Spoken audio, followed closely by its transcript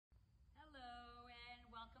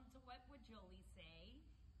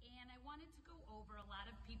And I wanted to go over, a lot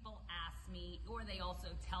of people ask me, or they also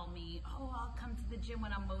tell me, oh, I'll come to the gym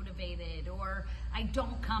when I'm motivated, or I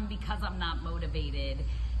don't come because I'm not motivated.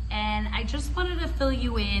 And I just wanted to fill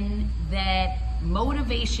you in that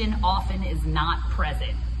motivation often is not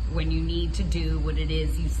present when you need to do what it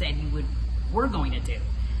is you said you were going to do.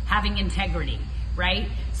 Having integrity, right?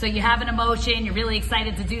 So you have an emotion, you're really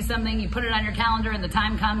excited to do something, you put it on your calendar and the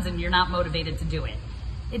time comes and you're not motivated to do it.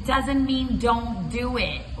 It doesn't mean don't do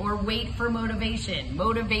it or wait for motivation.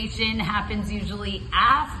 Motivation happens usually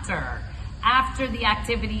after the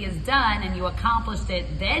activity is done and you accomplished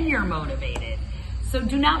it, then you're motivated. So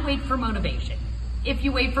do not wait for motivation. If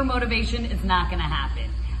you wait for motivation, it's not gonna happen.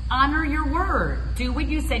 Honor your word. Do what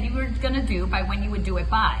you said you were gonna do by when you would do it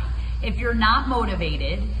by. If you're not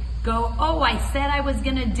motivated, go, oh, I said I was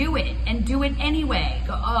gonna do it, and do it anyway.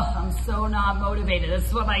 Go, oh, I'm so not motivated. This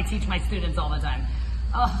is what I teach my students all the time.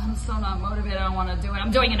 Oh, I'm so not motivated, I don't wanna do it.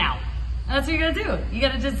 I'm doing it now. And that's what you're gonna do. You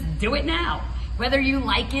gotta just do it now. Whether you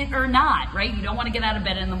like it or not, right? You don't wanna get out of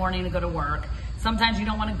bed in the morning to go to work. Sometimes you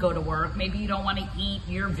don't wanna go to work. Maybe you don't wanna eat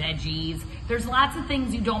your veggies. There's lots of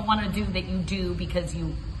things you don't wanna do that you do because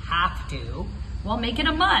you have to. Well, make it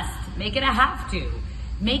a must. Make it a have to.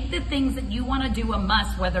 Make the things that you want to do a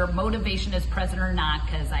must, whether motivation is present or not,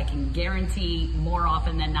 because I can guarantee more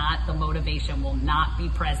often than not, the motivation will not be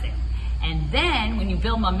present. And then when you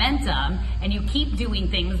build momentum and you keep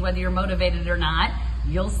doing things, whether you're motivated or not,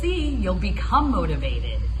 you'll see you'll become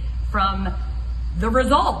motivated from the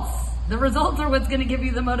results. The results are what's going to give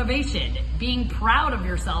you the motivation. Being proud of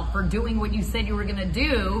yourself for doing what you said you were going to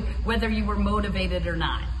do, whether you were motivated or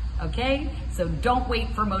not. Okay? So don't wait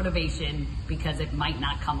for motivation because it might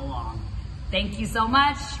not come along. Thank you so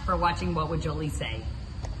much for watching What Would Jolie Say?